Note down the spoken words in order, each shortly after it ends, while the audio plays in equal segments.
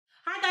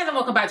Guys, and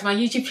welcome back to my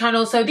YouTube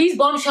channel. So these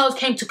bombshells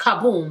came to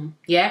kaboom,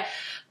 yeah?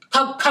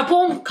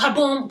 Kaboom,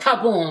 kaboom,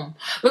 kaboom.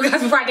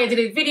 Because before I get into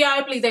this video,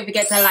 please don't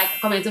forget to like,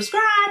 comment, and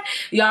subscribe.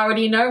 You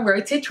already know,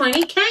 road to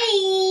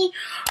 20K.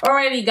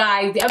 Alrighty,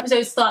 guys, the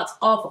episode starts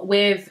off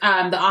with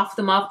the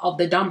aftermath of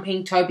the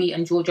dumping. Toby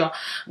and Georgia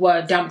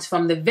were dumped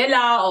from the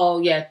villa,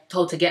 or yeah,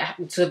 told to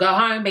go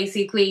home,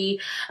 basically.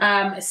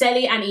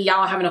 Selly and Iyao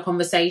are having a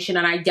conversation,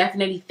 and I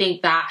definitely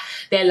think that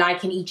they're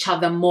liking each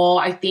other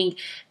more. I think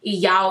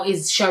Iyao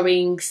is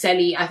showing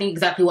Selly, I think,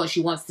 exactly what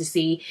she wants to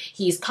see.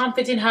 He's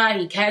comforting her,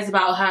 he cares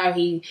about her,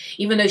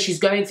 even though she's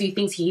going through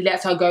things, he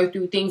lets her go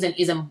through things and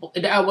isn't, or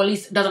at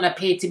least doesn't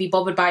appear to be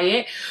bothered by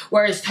it.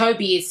 Whereas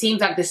Toby, it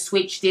seems like the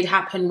switch did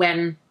happen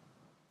when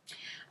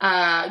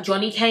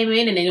Johnny came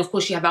in, and then of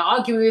course she had that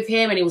argument with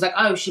him, and it was like,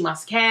 oh, she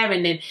must care,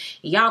 and then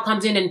Iyao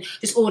comes in and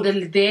just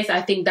ordered this.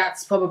 I think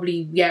that's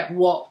probably, yeah,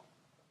 what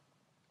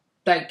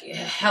like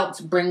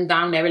helped bring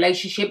down their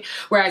relationship.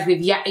 Whereas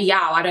with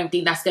Iyao, I don't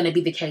think that's going to be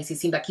the case. It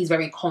seems like he's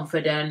very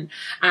confident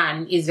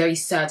and is very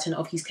certain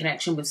of his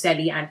connection with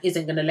Selly, and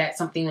isn't going to let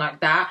something like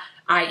that,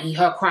 i.e.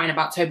 her crying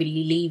about Toby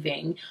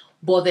leaving,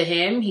 bother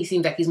him. He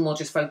seems like he's more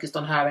just focused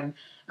on her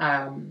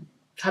and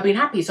her being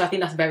happy. So I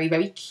think that's very,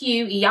 very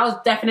cute.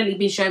 Iyao's definitely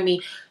been showing me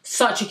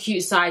such a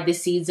cute side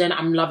this season.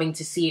 I'm loving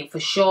to see it for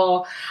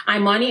sure.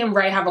 Imani and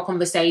Ray have a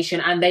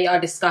conversation, and they are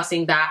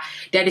discussing that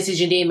their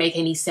decision didn't make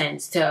any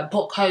sense to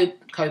put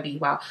Toby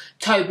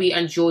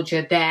and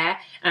Georgia there.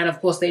 And of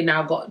course they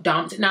now got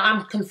dumped. Now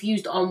I'm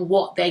confused on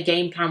what their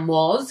game plan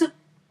was,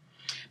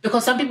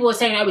 because some people were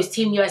saying, oh, it's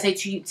Team USA,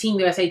 Team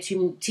USA,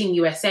 Team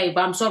USA.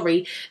 But I'm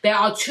sorry, there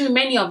are too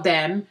many of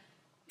them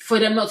for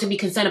them not to be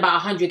concerned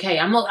about 100K.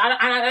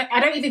 I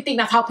don't even think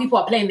that's how people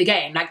are playing the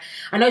game. Like,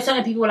 I know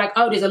certain people are like,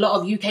 oh, there's a lot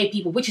of UK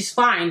people, which is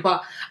fine,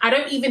 but I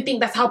don't even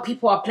think that's how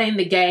people are playing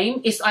the game.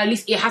 It's, at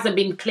least it hasn't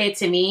been clear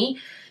to me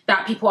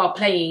that people are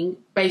playing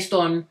based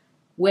on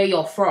where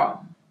you're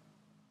from.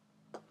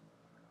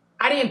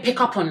 I didn't pick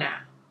up on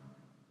that.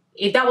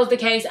 If that was the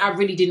case, I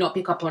really did not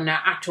pick up on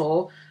that at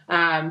all.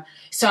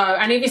 So,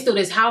 and even still,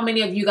 there's how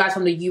many of you guys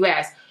from the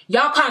US,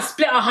 y'all can't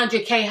split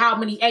 100K how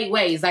many 8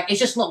 ways? Like, it's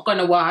just not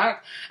gonna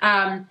work.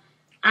 I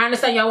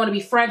understand y'all want to be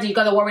friends and you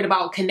guys are worried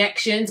about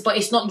connections, but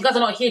it's not, you guys are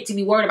not here to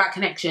be worried about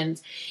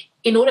connections.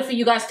 In order for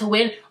you guys to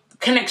win,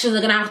 connections are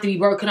gonna have to be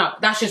broken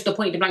up. That's just the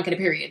point, the blank of the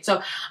period.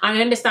 So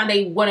I understand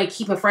they want to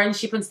keep a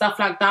friendship and stuff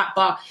like that,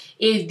 but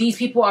if these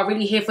people are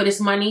really here for this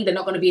money, they're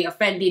not gonna be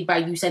offended by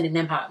you sending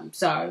them home.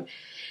 So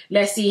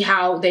let's see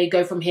how they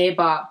go from here,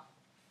 but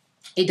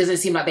it doesn't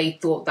seem like they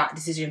thought that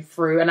decision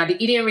through. And it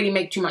didn't really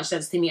make too much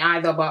sense to me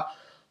either, but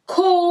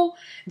cool.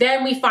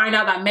 Then we find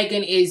out that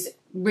Megan is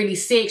really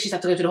sick. She's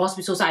had to go to the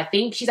hospital. So I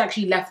think she's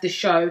actually left the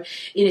show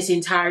in its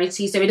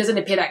entirety. So it doesn't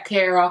appear that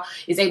Kira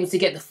is able to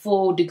get the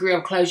full degree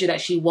of closure that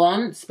she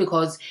wants,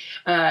 because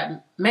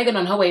Megan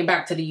on her way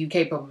back to the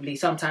UK probably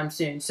sometime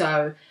soon.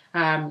 So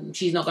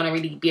she's not going to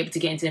really be able to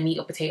get into the meat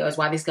or potatoes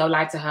why this girl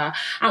lied to her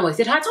and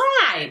wasted her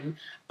time.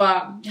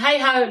 But hey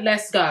ho,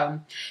 let's go.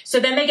 So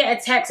then they get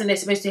a text, and they're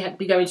supposed to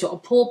be going to a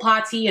pool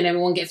party, and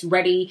everyone gets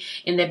ready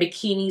in their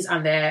bikinis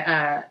and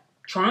their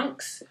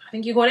trunks, I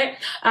think you call it.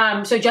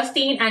 So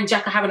Justine and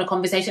Jack are having a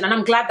conversation, and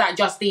I'm glad that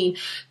Justine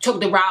took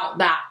the route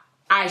that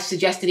I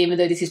suggested, even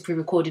though this is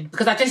pre-recorded,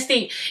 because I just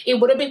think it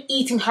would have been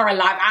eating her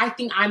alive. I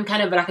think I'm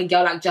kind of like a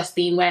girl like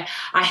Justine, where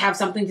I have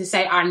something to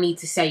say, I need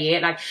to say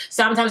it. Like,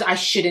 sometimes I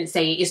shouldn't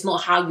say it. It's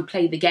not how you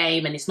play the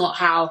game, and it's not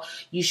how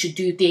you should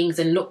do things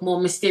and look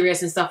more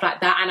mysterious and stuff like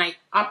that. And I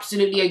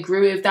absolutely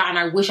agree with that, and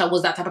I wish I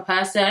was that type of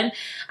person.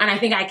 And I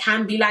think I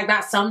can be like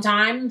that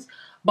sometimes.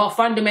 But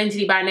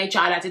fundamentally, by nature,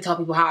 I like to tell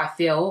people how I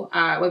feel,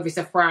 whether it's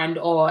a friend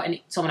or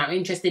someone I'm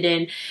interested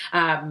in.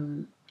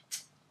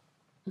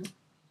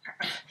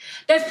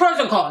 There's pros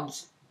and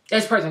cons.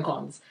 There's pros and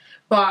cons.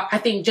 But I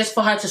think just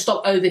for her to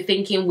stop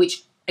overthinking,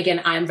 which,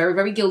 again, I am very,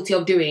 very guilty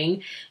of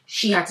doing,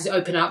 she had to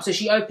open up. So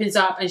she opens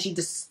up and she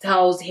just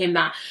tells him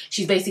that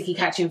she's basically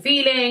catching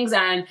feelings.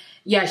 And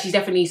yeah, she's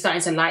definitely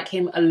starting to like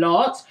him a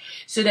lot.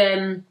 So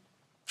then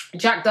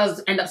Jack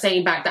does end up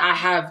saying back that I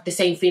have the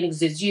same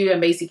feelings as you,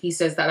 and basically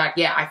says that, like,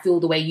 yeah, I feel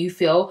the way you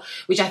feel,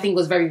 which I think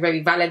was very,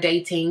 very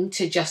validating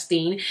to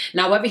Justine.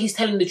 Now, whether he's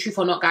telling the truth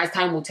or not, guys,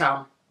 time will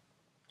tell.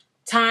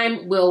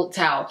 Time will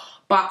tell.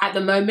 But at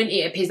the moment,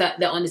 it appears that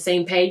they're on the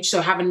same page.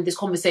 So having this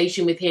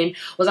conversation with him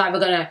was either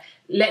going to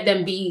let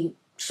them be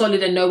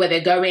solid and know where they're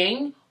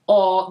going,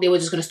 or they were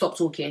just going to stop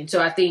talking. So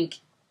I think,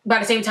 but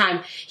at the same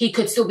time, he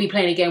could still be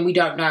playing again. We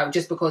don't know.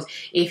 Just because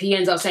if he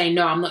ends up saying,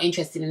 no, I'm not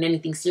interested in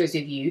anything serious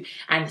with you,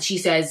 and she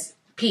says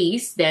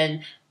peace,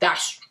 then that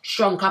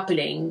strong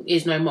coupling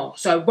is no more.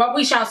 So what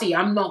we shall see.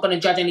 I'm not going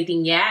to judge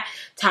anything yet.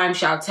 Time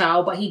shall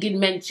tell. But he did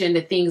mention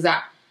the things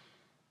that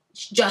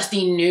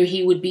Justine knew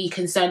he would be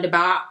concerned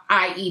about,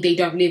 i.e. they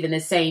don't live in the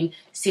same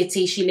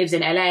city. She lives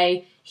in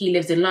LA, he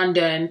lives in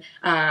London.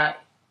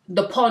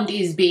 The pond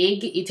is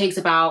big. It takes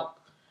a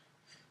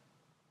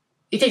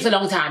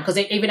long time, because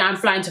even I'm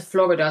flying to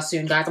Florida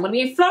soon, guys. I'm going to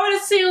be in Florida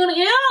soon.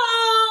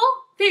 Ew!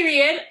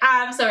 Period.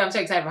 Sorry, I'm so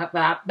excited about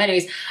that. But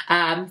anyways,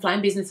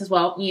 flying business as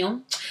well. You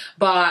know.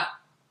 But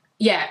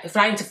yeah,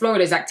 flying to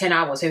Florida is like 10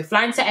 hours. So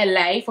flying to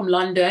LA from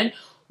London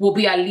will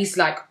be at least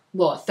like,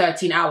 what,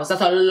 13 hours.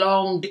 That's a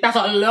long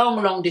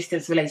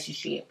distance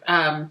relationship.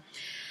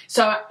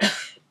 So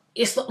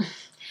it's,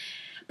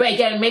 but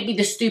again, maybe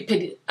the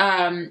stupid, maybe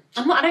I am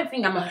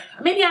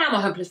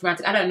a hopeless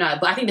romantic, I don't know.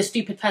 But I think the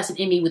stupid person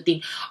in me would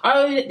think,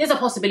 oh, there's a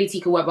possibility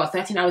it could work, but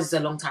 13 hours is a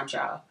long time,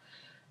 child.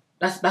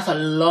 That's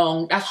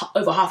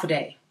over half a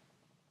day.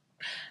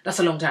 That's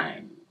a long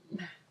time.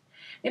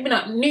 Maybe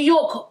not. New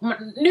York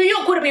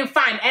would have been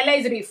fine.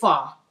 LA's a bit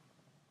far.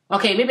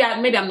 Okay, maybe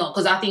I'm not,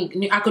 because I think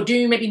I could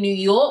do maybe New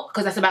York,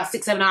 because that's about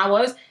 6-7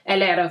 hours.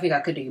 LA, I don't think I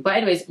could do. But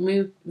anyways,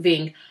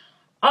 moving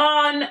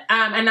on.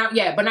 And now,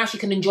 yeah, but now she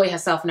can enjoy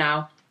herself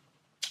now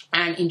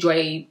and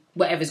enjoy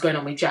whatever's going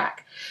on with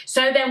Jack.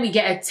 So then we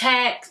get a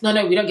text.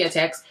 No, we don't get a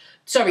text.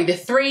 Sorry, the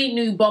 3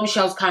 new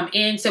bombshells come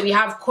in. So we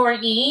have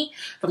Courtney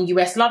from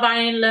US Love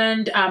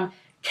Island,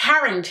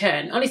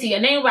 Carrington. Honestly, a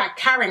name like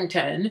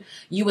Carrington,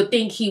 you would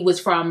think he was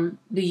from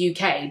the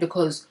UK,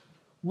 because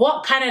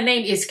what kind of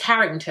name is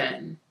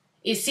Carrington?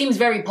 It seems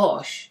very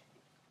posh,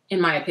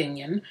 in my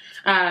opinion.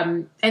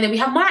 And then we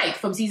have Mike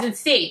from season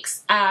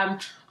 6.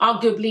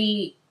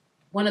 Arguably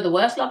one of the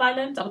worst Love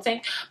Islands, I would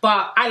say.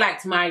 But I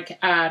liked Mike.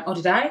 Oh,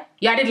 did I?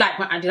 Yeah, I did like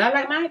Mike. Did I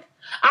like Mike?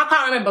 I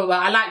can't remember,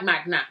 but I like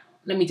Mike now.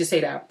 Let me just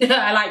say that.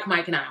 I like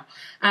Mike now.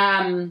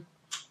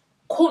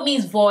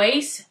 Courtney's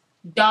voice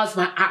does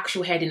my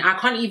actual head in. I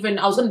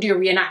was going to do a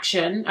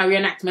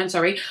reenactment,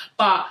 sorry,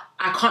 but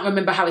I can't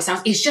remember how it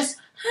sounds. It's just,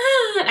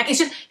 like, it's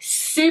just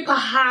super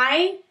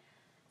high.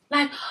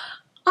 Like,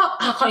 oh,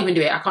 I can't even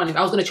do it. I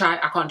was going to try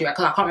it. I can't do it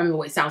because I can't remember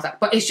what it sounds like.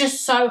 But it's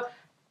just so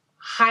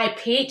high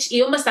pitched.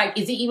 It almost like,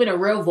 is it even a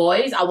real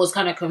voice? I was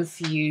kind of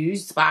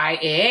confused by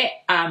it.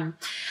 And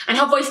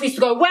her voice needs to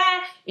go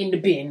where? In the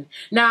bin.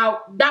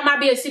 Now, that might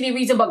be a silly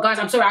reason, but guys,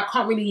 I'm sorry, I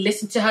can't really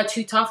listen to her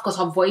too tough, because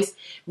her voice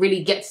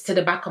really gets to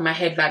the back of my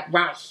head, like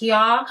right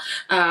here.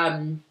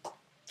 And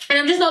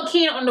I'm just not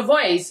keen on the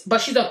voice, but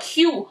she's a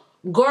cute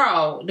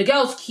girl. The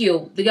girl's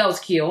cute.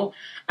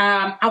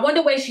 I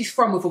wonder where she's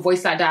from with a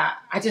voice like that.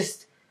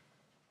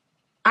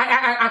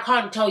 I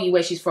can't tell you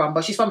where she's from,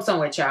 but she's from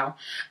somewhere, child.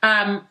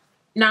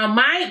 Now,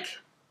 Mike,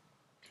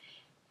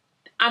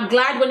 I'm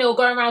glad when they were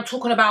going around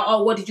talking about,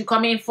 oh, what did you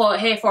come in for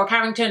here for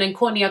Carrington? And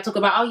Courtney, I talk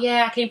about, oh,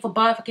 yeah, I came for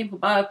both.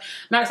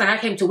 Mike's like, I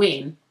came to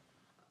win.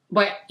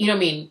 But, you know what I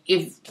mean?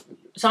 If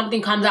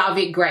something comes out of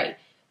it, great.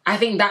 I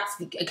think that's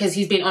because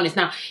he's being honest.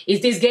 Now,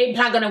 is this game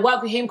plan going to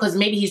work with him? Because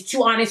maybe he's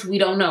too honest. We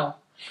don't know.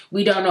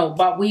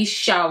 But we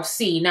shall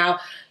see.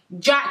 Now,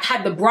 Jack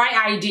had the bright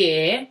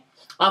idea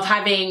of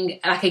having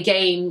like a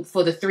game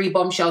for the 3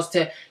 bombshells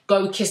to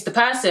go kiss the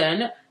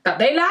person that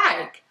they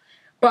like.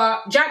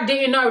 But Jack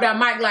didn't know that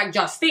Mike liked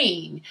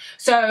Justine.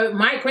 So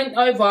Mike went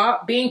over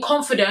being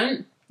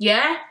confident,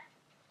 yeah,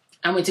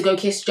 and went to go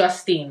kiss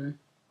Justine.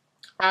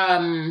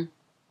 Yeah.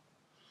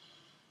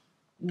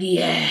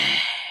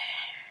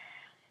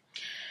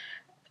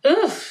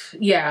 Oof,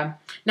 yeah.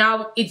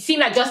 Now, it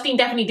seemed like Justine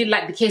definitely did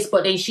like the kiss,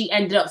 but then she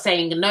ended up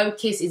saying no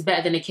kiss is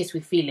better than a kiss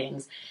with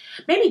feelings.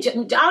 Maybe,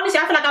 honestly,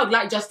 I feel like I would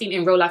like Justine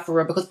in real life for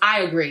real, because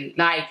I agree.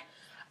 Like,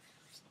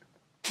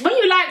 when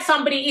you like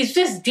somebody, it's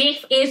just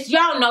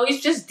y'all know,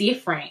 it's just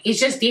different. It's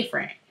just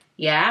different,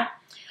 yeah?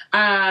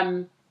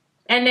 And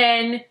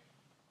then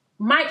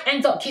Mike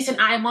ends up kissing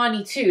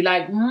Imani too.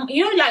 Like,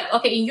 you know, like,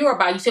 okay, in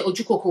Yoruba, you say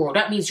ojukokoro.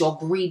 That means you're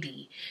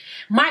greedy.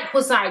 Mike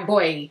was like,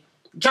 boy,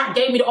 Jack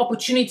gave me the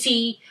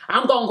opportunity.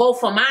 I'm going to go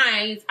for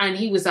mine. And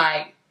he was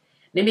like,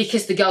 let me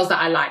kiss the girls that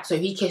I like. So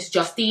he kissed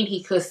Justine.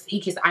 He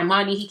kissed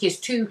Imani. He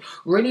kissed 2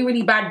 really,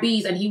 really bad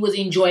bees. And he was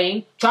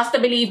enjoying. Trust to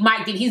believe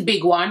Mike did his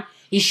big one.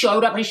 He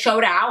showed up and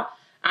showed out.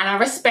 And I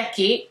respect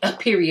it,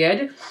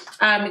 period.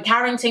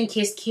 Carrington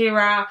kissed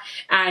Kira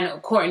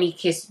and Courtney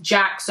kissed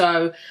Jack.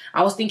 So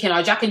I was thinking,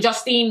 are Jack and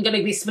Justine going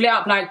to be split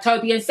up like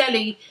Toby and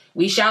Selly?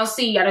 We shall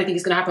see. I don't think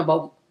it's going to happen,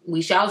 but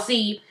we shall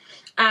see.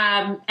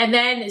 And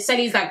then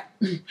Selly's like,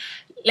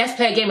 let's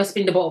play a game of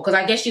spin the bottle. Because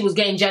I guess she was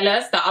getting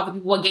jealous that other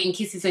people were getting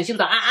kisses. And she was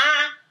like,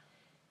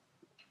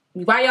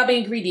 why y'all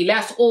being greedy?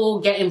 Let's all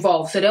get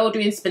involved. So they were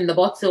doing spin the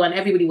bottle and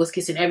everybody was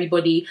kissing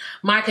everybody.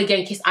 Mike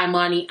again kissed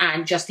Imani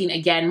and Justine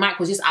again. Mike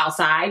was just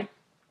outside,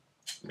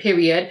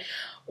 period.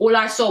 All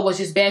I saw was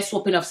just bare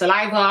swapping of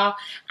saliva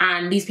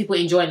and these people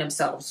enjoying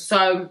themselves.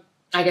 So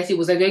I guess it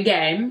was a good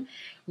game.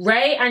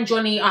 Ray and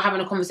Johnny are having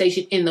a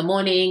conversation in the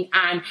morning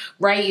and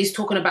Ray is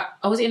talking about,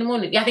 oh, was it in the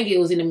morning? Yeah, I think it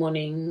was in the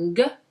morning.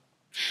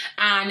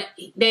 And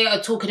they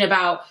are talking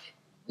about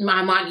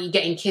Imani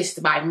getting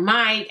kissed by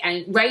Mike,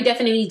 and Ray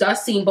definitely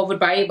does seem bothered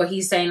by it, but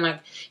he's saying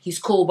like he's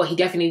cool, but he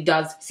definitely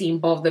does seem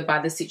bothered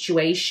by the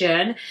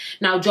situation.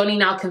 Now Johnny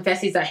now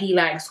confesses that he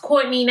likes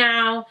Courtney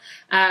now,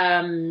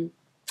 and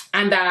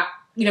that,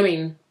 you know what I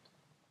mean,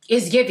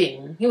 it's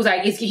giving. He was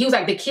like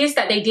the kiss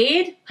that they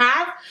did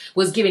have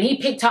was giving. He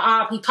picked her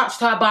up, he touched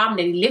her bum,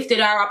 then he lifted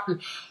her up and,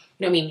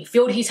 you know what I mean, he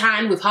filled his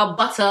hand with her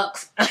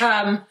buttocks,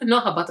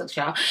 not her buttocks,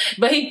 child,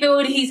 but he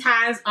filled his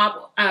hands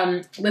up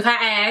with her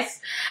ass,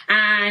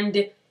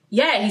 and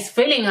Yeah, he's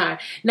feeling her.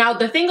 Now,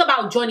 the thing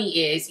about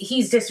Johnny is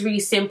he's just really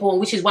simple,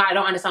 which is why I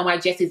don't understand why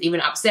Jess is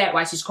even upset,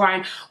 why she's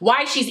crying,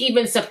 why she's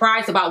even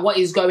surprised about what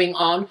is going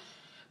on.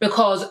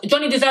 Because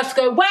Johnny deserves to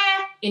go where?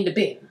 In the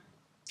bin.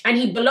 And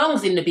he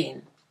belongs in the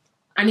bin.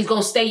 And he's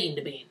going to stay in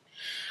the bin.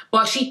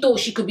 But she thought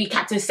she could be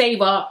Captain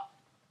Saver,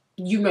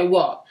 you know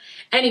what.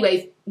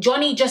 Anyways,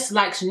 Johnny just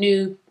likes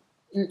new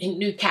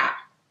cat.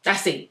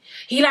 That's it.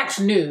 He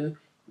likes new.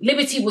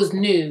 Liberty was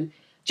new.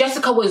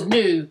 Jessica was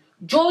new.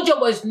 Georgia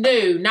was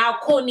new. Now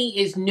Courtney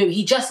is new.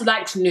 He just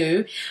likes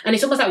new. And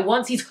it's almost like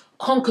once he's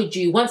conquered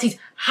you, once he's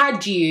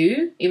had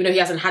you, even though he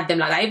hasn't had them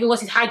like that, even once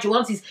he's had you,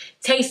 once he's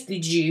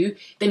tasted you,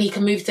 then he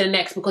can move to the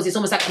next because it's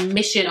almost like a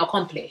mission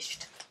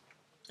accomplished.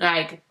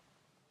 Like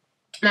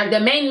the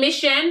main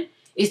mission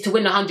is to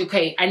win the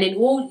 100K. And then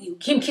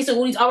him kissing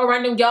all these other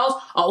random girls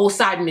are all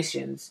side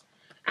missions.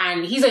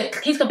 And he's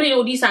completing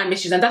all these side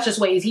missions, and that's just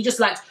what it is. He just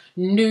likes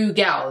new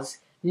girls,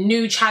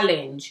 new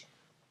challenge.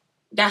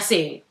 That's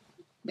it.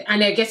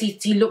 And I guess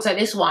he looks at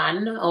this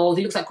one, or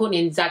he looks at Courtney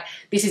and he's like,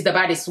 this is the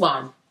baddest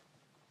one.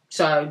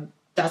 So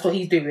that's what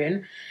he's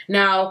doing.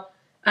 Now,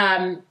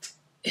 who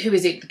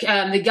is it?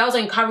 The girls are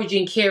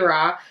encouraging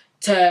Kira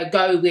to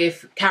go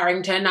with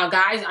Carrington. Now,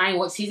 guys, I ain't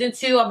watched season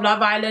 2 of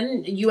Love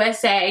Island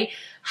USA.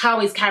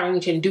 How is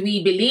Carrington? Do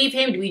we believe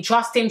him? Do we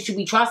trust him? Should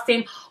we trust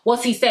him?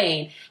 What's he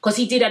saying? Because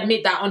he did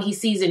admit that on his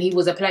season he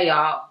was a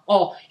player,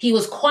 or he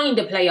was coined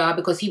a player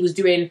because he was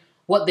doing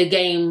what the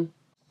game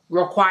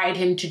required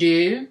him to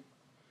do.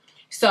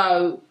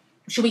 So,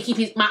 should we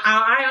keep our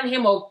eye on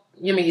him, or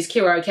you mean is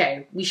Kira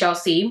okay? We shall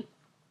see.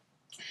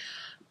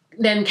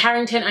 Then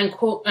Carrington and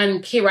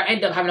Kira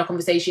end up having a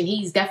conversation.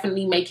 He's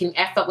definitely making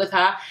effort with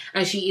her,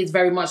 and she is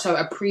very much so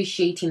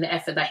appreciating the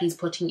effort that he's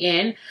putting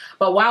in.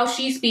 But while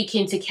she's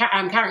speaking to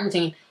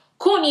Carrington,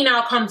 Courtney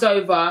now comes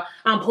over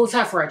and pulls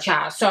her for a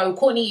chat. So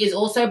Courtney is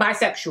also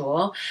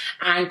bisexual,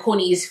 and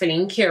Courtney is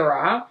feeling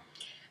Kira.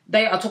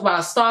 They are talking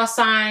about star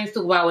signs,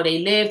 talk about where they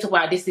live, talk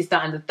about this,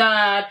 that, and the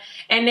third.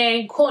 And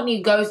then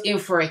Courtney goes in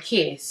for a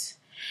kiss.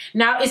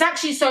 Now, it's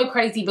actually so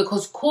crazy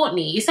because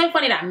Courtney, it's so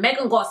funny that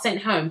Megan got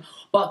sent home,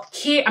 but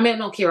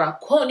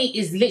Courtney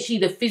is literally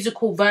the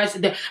physical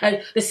version,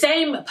 the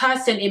same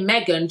person in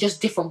Megan,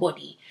 just different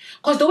body.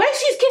 Because the way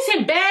she's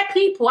kissing bare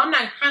people, I'm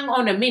like, hang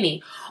on a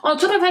minute. On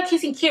top of her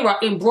kissing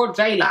Kira in broad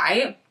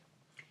daylight,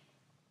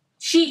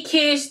 she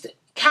kissed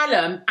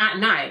Callum at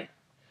night.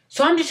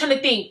 So I'm just trying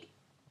to think,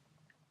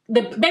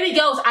 the baby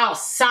girl's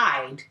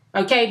outside,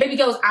 okay? Baby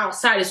girl's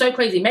outside. It's so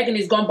crazy. Megan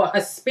is gone, but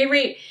her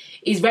spirit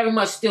is very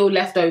much still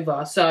left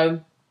over.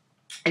 So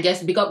I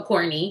guess big up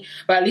Courtney,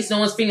 but at least no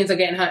one's feelings are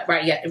getting hurt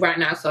right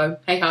now. So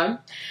hey ho.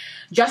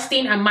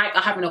 Justine and Mike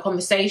are having a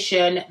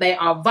conversation. They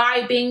are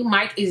vibing.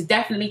 Mike is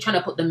definitely trying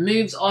to put the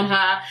moves on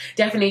her,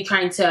 definitely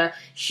trying to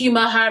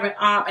humor her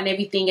up and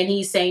everything. And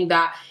he's saying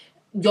that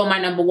you're my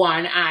number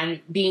one and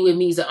being with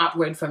me is an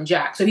upgrade from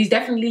Jack. So he's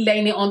definitely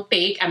laying it on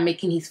thick and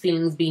making his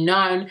feelings be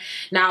known.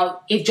 Now,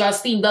 if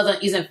Justine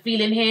isn't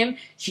feeling him,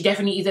 she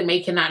definitely isn't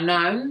making that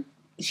known.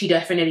 She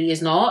definitely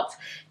is not.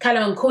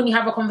 Callum and Courtney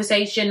have a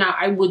conversation. Now,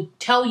 I would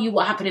tell you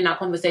what happened in that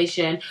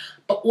conversation,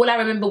 but all I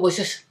remember was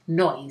just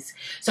noise.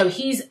 So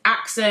his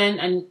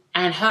accent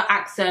and her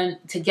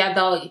accent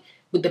together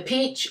with the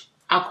pitch,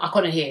 I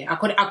couldn't hear. I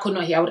could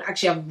not hear. I would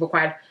actually have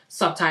required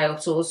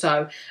subtitles,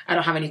 so I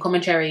don't have any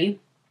commentary.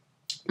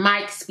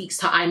 Mike speaks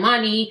to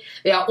Imani.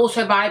 They are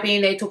also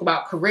vibing. They talk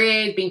about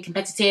careers, being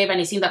competitive,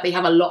 and it seems like they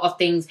have a lot of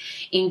things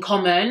in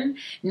common.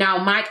 Now,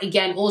 Mike,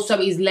 again, also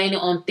is laying it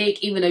on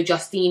thick, even though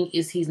Justine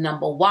is his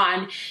number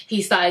one.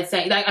 He started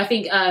saying, like, I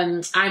think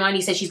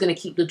Imani said she's going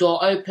to keep the door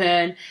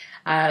open.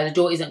 The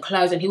door isn't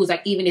closed, and he was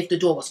like, even if the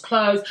door was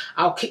closed,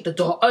 I'll kick the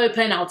door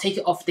open. I'll take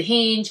it off the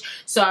hinge,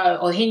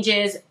 or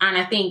hinges. And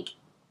I think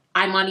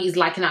Imani is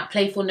liking that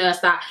playfulness,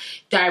 that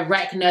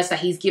directness, that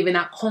he's giving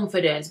that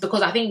confidence,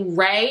 because I think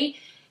Ray,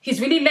 he's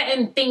really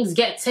letting things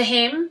get to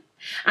him.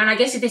 And I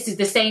guess if this is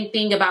the same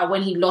thing about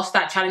when he lost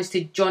that challenge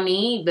to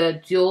Johnny,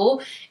 the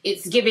duel,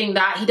 it's giving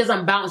that he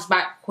doesn't bounce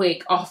back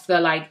quick off the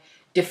like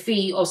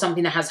defeat or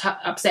something that has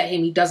upset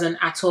him. He doesn't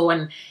at all.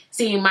 And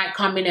seeing Mike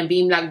come in and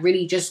being like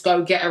really just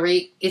go get her,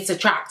 it's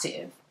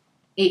attractive.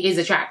 It is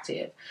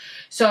attractive.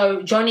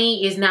 So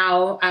Johnny is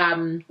now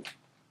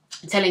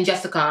telling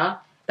Jessica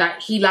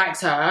that he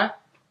likes her,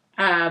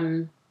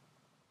 and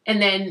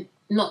then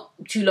not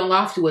too long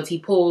afterwards he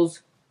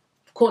pulls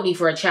Courtney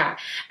for a chat,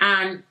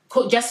 and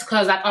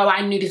Jessica's like, oh,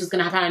 I knew this was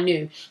gonna happen. I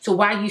knew. So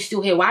why are you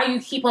still here? Why do you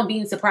keep on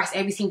being surprised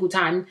every single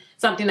time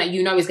something that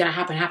you know is gonna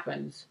happen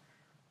happens?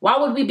 Why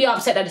would we be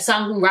upset that the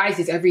sun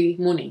rises every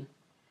morning?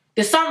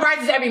 The sun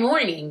rises every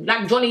morning.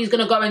 Like Johnny is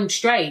gonna go and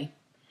stray.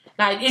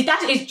 Like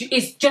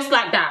it's just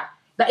like that.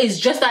 That is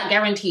just that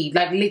guaranteed.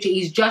 Like literally,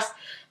 it's just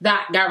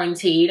that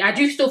guaranteed. I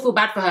do still feel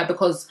bad for her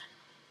because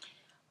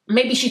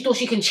maybe she thought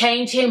she can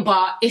change him,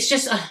 but it's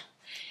just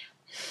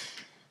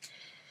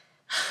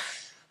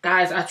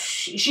guys,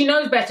 she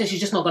knows better. She's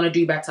just not going to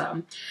do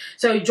better.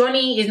 So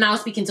Johnny is now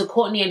speaking to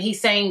Courtney, and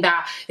he's saying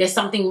that there's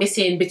something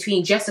missing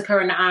between Jessica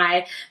and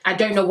I. I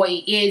don't know what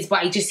it is,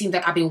 but it just seems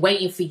like I've been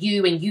waiting for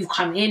you, and you've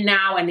come in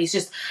now, and it's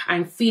just,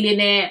 I'm feeling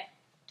it.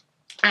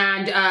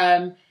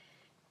 And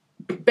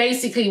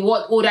basically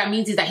what all that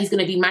means is that he's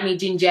going to be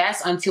managing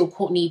Jess until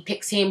Courtney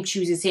picks him,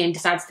 chooses him,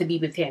 decides to be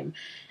with him.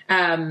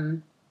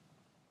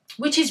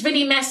 Which is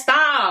really messed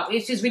up.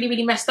 It's just really,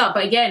 really messed up.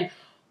 But again,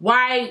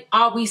 why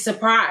are we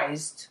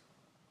surprised?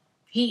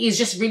 He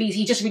just really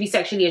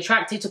sexually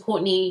attracted to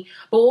Courtney,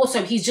 but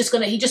also he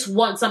just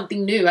wants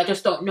something new. I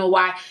just don't know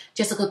why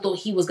Jessica thought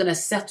he was gonna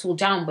settle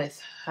down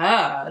with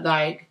her.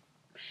 Like,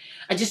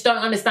 I just don't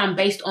understand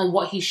based on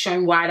what he's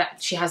shown why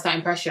that she has that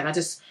impression. I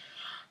just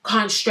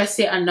can't stress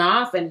it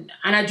enough. And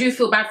I do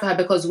feel bad for her,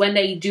 because when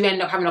they do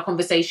end up having a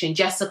conversation,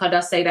 Jessica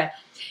does say that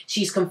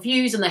she's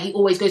confused and that he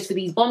always goes for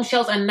these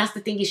bombshells. And that's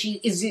the thing, is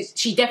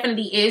she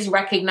definitely is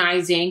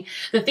recognizing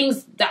the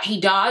things that he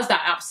does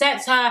that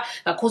upsets her,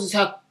 that causes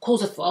her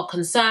for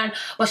concern,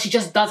 but she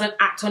just doesn't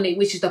act on it,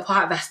 which is the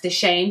part that's the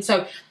shame.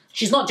 So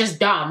she's not just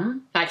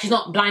dumb, like she's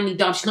not blindly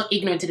dumb, she's not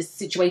ignorant to the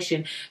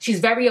situation. She's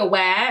very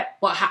aware,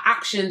 but her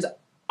actions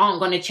aren't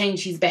going to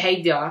change his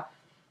behavior.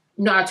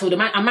 Not at all.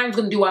 A man's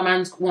going to do what a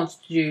man wants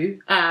to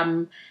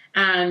do.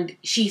 And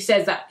she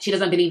says that she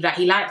doesn't believe that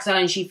he likes her,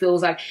 and she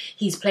feels like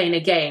he's playing a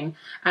game.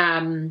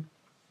 Mind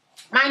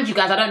you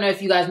guys, I don't know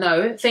if you guys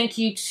know, thank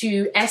you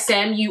to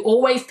SM. You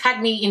always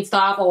tag me in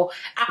stuff or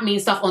at me in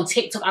stuff on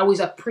TikTok. I always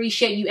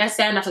appreciate you,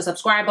 SM. That's a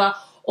subscriber.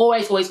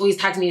 Always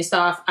tags me in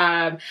stuff.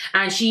 And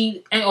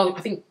she, I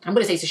think, I'm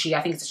going to say it's a she.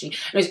 I think it's a she.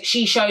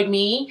 She showed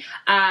me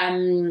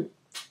a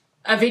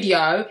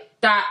video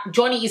that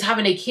Johnny is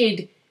having a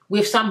kid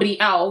with somebody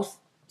else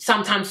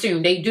sometime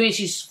soon.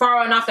 She's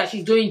far enough that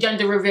she's doing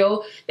gender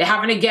reveal. They're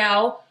having a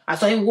girl. I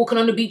saw him walking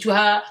on the beach with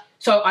her.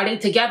 So are they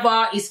together?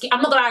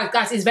 I'm not gonna lie,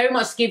 guys, it's very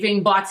much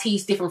giving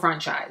Bartise different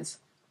franchise.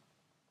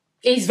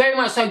 It's very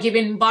much so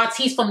giving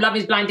Bartise from Love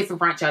is Blind different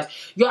franchise.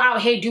 You're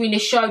out here doing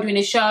this show,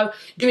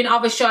 doing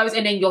other shows,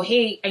 and then you're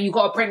here and you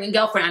got a pregnant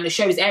girlfriend and the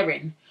show is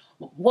airing.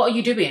 What are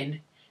you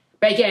doing?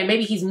 But again,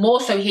 maybe he's more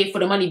so here for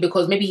the money,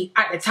 because maybe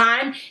at the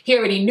time, he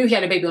already knew he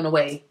had a baby on the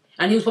way.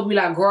 And he was probably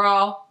like,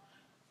 girl,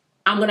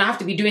 I'm going to have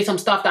to be doing some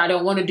stuff that I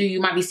don't want to do. You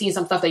might be seeing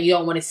some stuff that you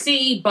don't want to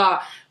see,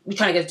 but we're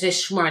trying to get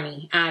this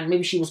money. And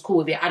maybe she was cool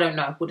with it. I don't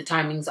know what the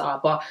timings are.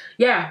 But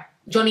yeah,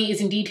 Johnny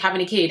is indeed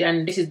having a kid.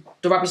 And this is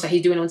the rubbish that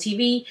he's doing on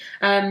TV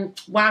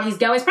while his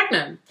girl is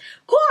pregnant.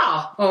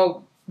 Cool.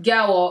 Or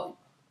girl, or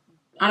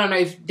I don't know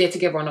if they're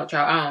together or not,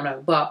 child. I don't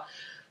know. But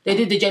they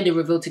did the gender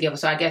reveal together.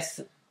 So I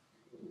guess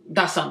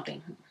that's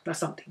something.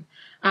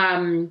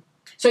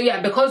 So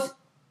yeah, because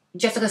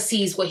Jessica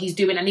sees what he's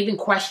doing and even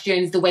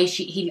questions the way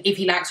if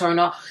he likes her or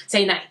not,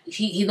 saying that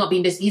he's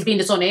being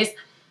dishonest.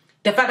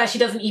 The fact that she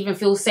doesn't even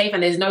feel safe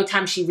and there's no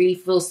time she really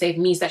feels safe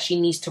means that she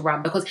needs to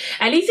run. Because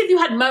at least if you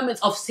had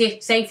moments of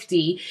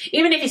safety,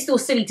 even if it's still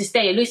silly to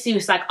stay, at least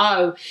it's like,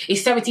 oh,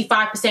 it's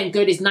 75%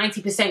 good, it's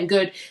 90%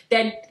 good,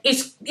 then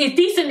it's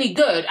decently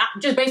good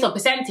just based on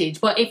percentage.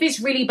 But if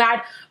it's really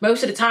bad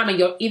most of the time and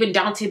you're even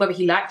doubting whether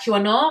he likes you or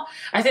not,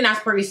 I think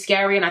that's pretty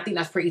scary, and I think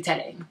that's pretty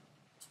telling.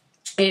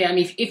 I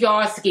mean, if you're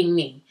asking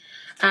me.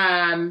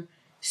 And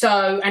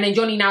then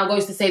Johnny now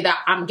goes to say that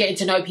I'm getting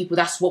to know people.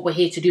 That's what we're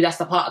here to do. That's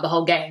the part of the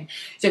whole game.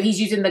 So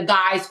he's using the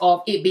guise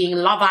of it being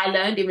Love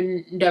Island,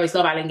 even though it's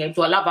Love Island games,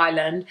 or Love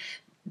Island,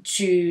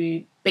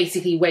 to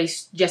basically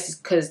waste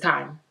Jessica's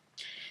time.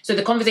 So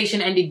the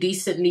conversation ended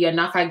decently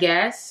enough, I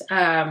guess.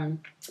 But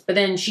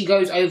then she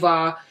goes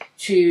over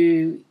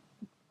to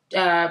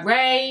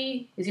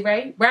Ray. Is he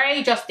Ray?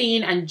 Ray,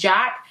 Justine, and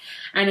Jack.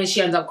 And then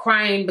she ends up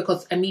crying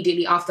because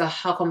immediately after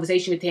her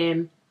conversation with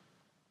him,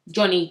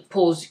 Johnny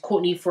pulls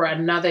Courtney for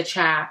another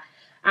chat.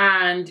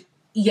 And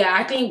yeah,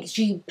 I think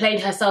she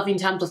played herself in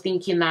terms of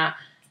thinking that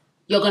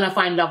you're going to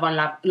find love on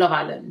Love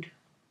Island.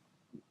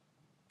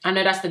 I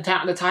know that's the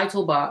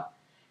title, but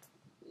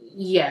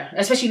yeah,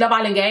 especially Love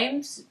Island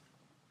games.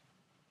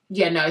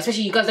 Yeah, no,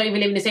 especially you guys don't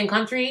even live in the same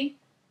country.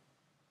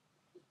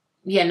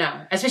 Yeah,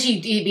 no, especially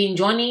being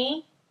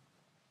Johnny.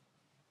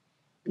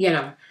 You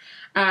know.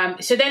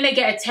 So then they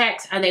get a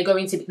text and they're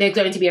going to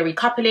be a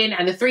recoupling,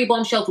 and the 3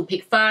 bombshells will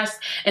pick first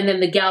and then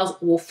the girls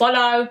will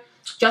follow.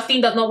 Justine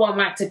does not want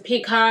Matt to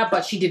pick her,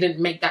 but she didn't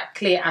make that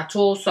clear at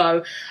all,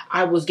 so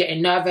I was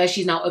getting nervous.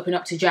 She's now open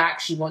up to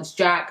Jack. She wants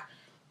Jack.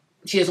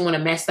 She doesn't want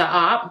to mess that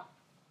up.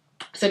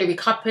 So the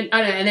recoupling,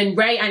 and then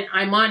Ray and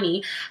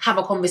Imani have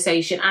a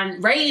conversation,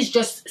 and Ray is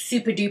just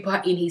super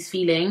duper in his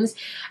feelings.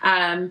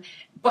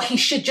 But he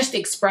should just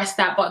express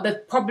that. But the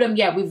problem,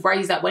 yeah, with Ray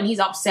is that when he's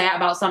upset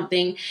about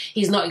something,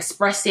 he's not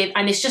expressive,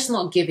 and it's just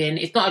not giving.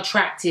 It's not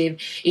attractive.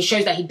 It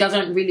shows that he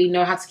doesn't really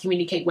know how to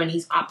communicate when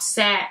he's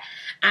upset,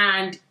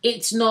 and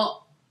it's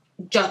not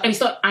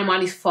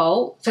Imani's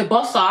fault. So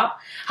boss up,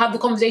 have the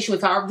conversation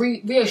with her,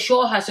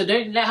 reassure her, so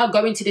don't let her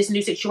go into this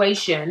new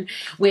situation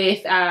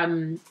with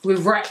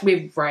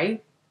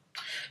Ray.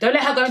 Don't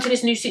let her go into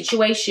this new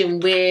situation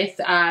with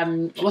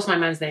what's my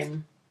man's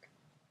name?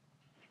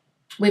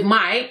 With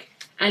Mike.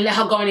 and let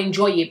her go and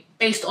enjoy it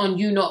based on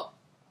you not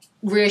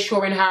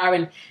reassuring her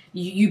and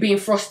you being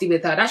frosty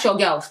with her. That's your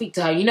girl. Speak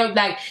to her. You know,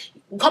 like,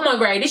 come on,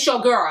 Ray, this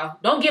your girl.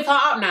 Don't give her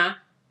up now,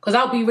 because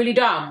I'll be really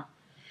dumb.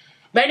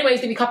 But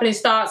anyways, the coupling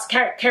starts.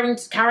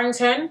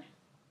 Carrington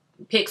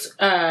picks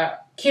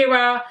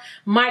Kira.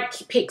 Mike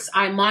picks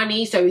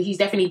Imani, so he's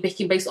definitely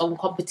picking based on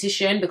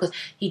competition because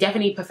he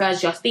definitely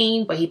prefers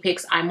Justine, but he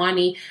picks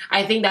Imani.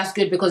 I think that's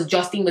good because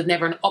Justine was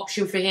never an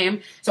option for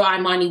him, so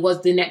Imani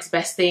was the next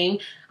best thing.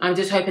 I'm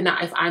just hoping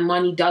that if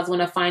Imani does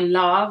want to find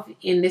love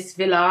in this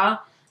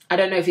villa, I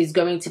don't know if it's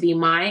going to be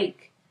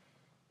Mike,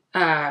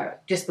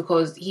 just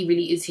because he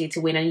really is here to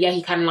win. And yeah,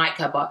 he kind of like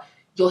her, but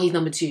you're his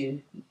number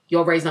 2.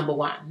 You're Ray's number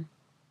 1.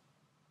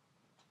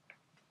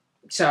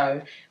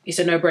 So it's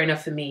a no-brainer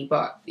for me.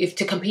 But if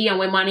to compete and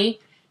win money,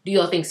 do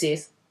your thing,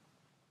 sis.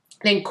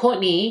 Then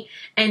Courtney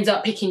ends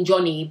up picking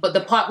Johnny. But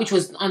the part which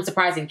was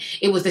unsurprising,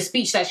 it was the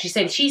speech that she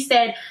said. She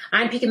said,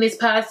 I'm picking this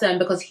person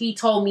because he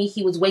told me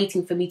he was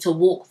waiting for me to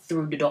walk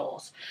through the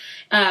doors.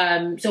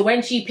 So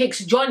when she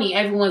picks Johnny,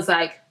 everyone's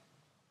like...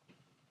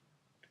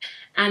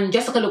 And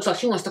Jessica looks like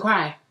she wants to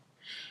cry.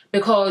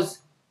 Because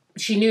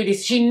she knew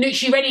this.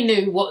 She already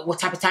knew what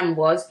type of time it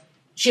was.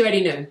 She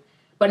already knew.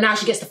 But now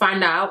she gets to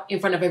find out in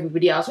front of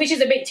everybody else, which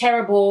is a bit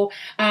terrible.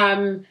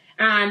 And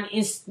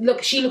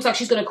look, she looks like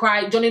she's going to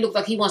cry. Johnny looks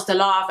like he wants to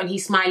laugh and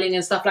he's smiling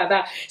and stuff like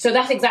that. So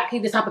that's exactly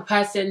the type of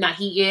person that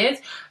he is.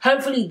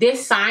 Hopefully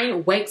this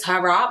sign wakes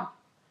her up.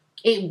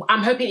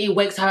 I'm hoping it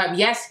wakes her up.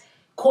 Yes,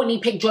 Courtney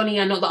picked Johnny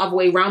and not the other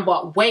way around,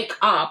 but wake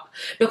up.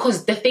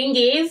 Because the thing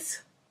is,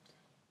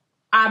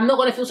 I'm not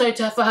going to feel sorry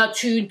for her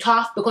too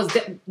tough because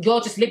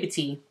you're just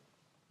Liberty.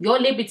 You're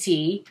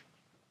Liberty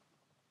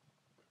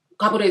a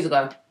couple days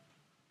ago.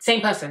 Same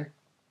person.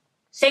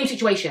 Same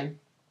situation.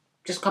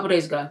 Just a couple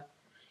days ago.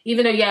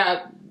 Even though,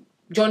 yeah,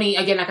 Johnny,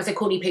 again, like I said,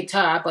 Courtney picked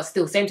her, but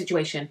still, same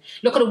situation.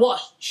 Look at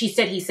what she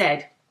said he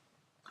said.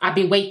 I've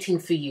been waiting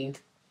for you.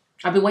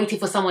 I've been waiting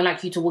for someone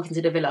like you to walk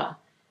into the villa.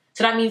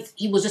 So that means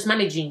he was just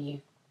managing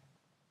you.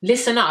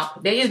 Listen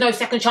up. There is no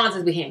second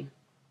chances with him.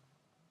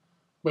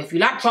 But if you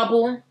like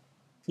trouble,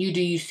 you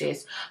do you,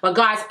 sis. But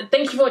guys,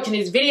 thank you for watching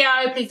this video.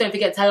 Please don't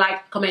forget to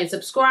like, comment, and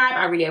subscribe.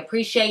 I really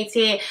appreciate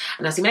it.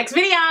 And I'll see you in my next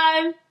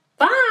video.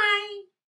 Bye.